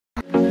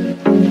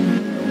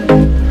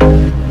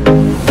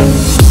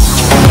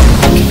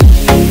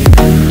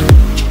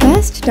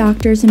Best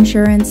Doctors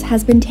Insurance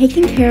has been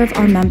taking care of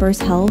our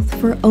members' health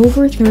for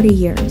over 30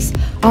 years,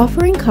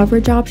 offering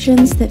coverage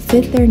options that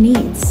fit their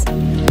needs.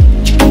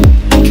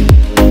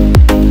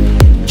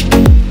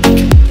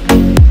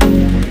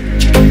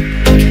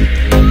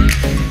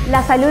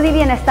 La salud y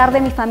bienestar de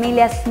mi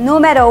familia es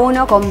número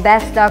uno con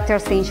Best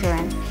Doctors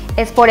Insurance.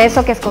 Es por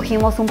eso que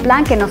escogimos un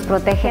plan que nos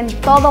protege en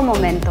todo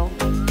momento.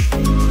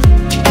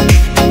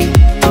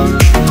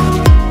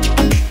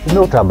 O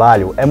meu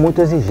trabalho é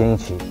muito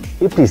exigente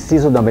e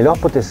preciso da melhor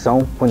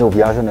proteção quando eu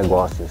viajo a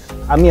negócios.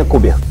 A minha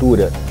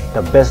cobertura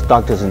da Best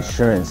Doctors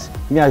Insurance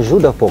me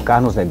ajuda a focar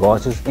nos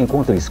negócios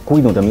enquanto eles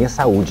cuidam da minha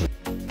saúde,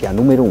 que é a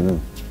número 1.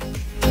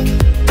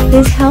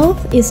 His health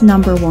is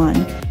number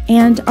one,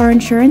 and our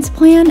insurance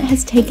plan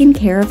has taken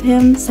care of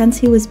him since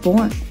he was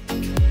born.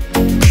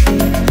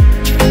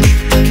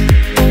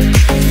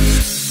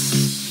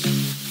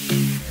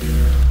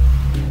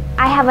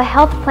 I have a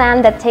health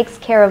plan that takes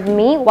care of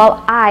me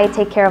while I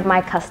take care of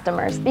my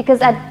customers. Because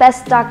at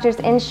Best Doctors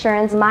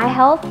Insurance, my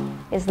health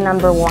is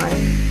number one.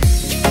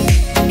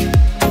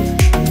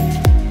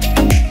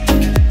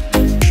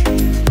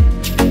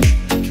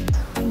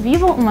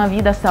 Vivo uma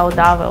vida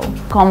saudável,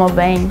 como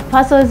bem,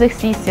 faço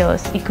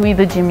exercícios e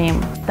cuido de mim.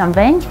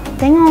 Também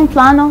tenho um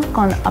plano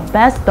com a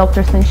Best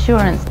Doctors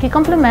Insurance que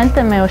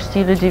complementa meu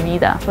estilo de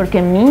vida, porque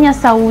minha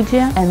saúde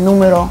é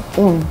número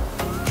 1.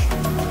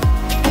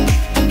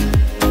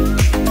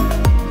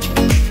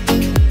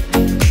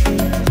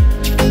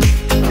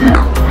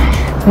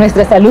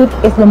 Nuestra salud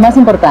es lo más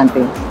importante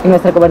y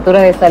nuestra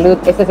cobertura de salud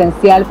es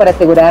esencial para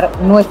asegurar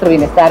nuestro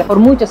bienestar por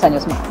muchos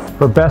años más.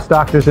 For Best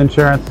Doctors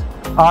Insurance,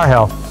 our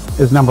health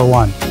is number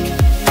one.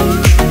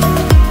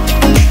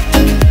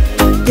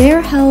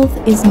 Their health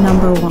is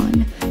number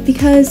one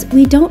because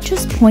we don't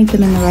just point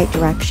them in the right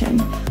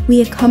direction,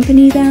 we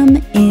accompany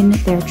them in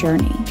their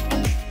journey.